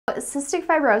cystic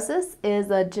fibrosis is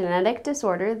a genetic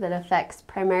disorder that affects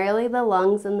primarily the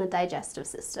lungs and the digestive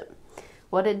system.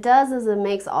 What it does is it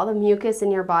makes all the mucus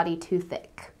in your body too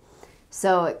thick.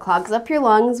 So it clogs up your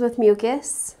lungs with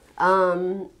mucus,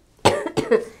 and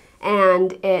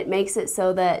it makes it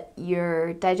so that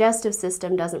your digestive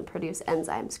system doesn't produce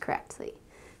enzymes correctly.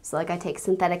 So like I take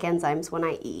synthetic enzymes when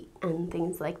I eat and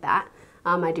things like that.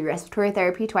 I do respiratory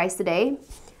therapy twice a day.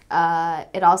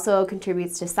 It also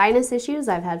contributes to sinus issues.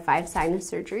 I've had 5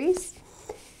 sinus surgeries.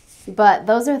 But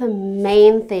those are the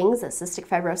main things that cystic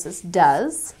fibrosis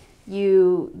does.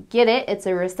 You get it, it's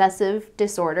a recessive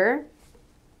disorder.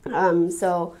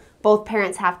 So both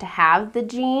parents have to have the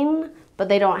gene, but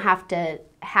they don't have to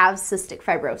have cystic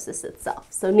fibrosis itself.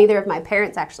 So neither of my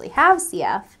parents actually have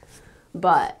CF,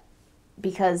 but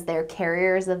because they're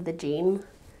carriers of the gene,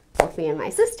 both me and my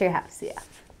sister have CF.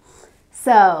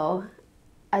 So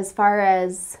as far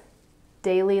as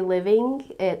daily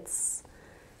living, it's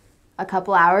a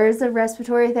couple hours of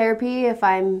respiratory therapy if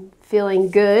I'm feeling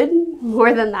good,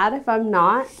 more than that if I'm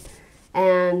not,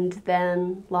 and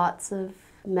then lots of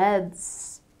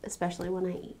meds, especially when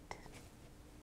I eat.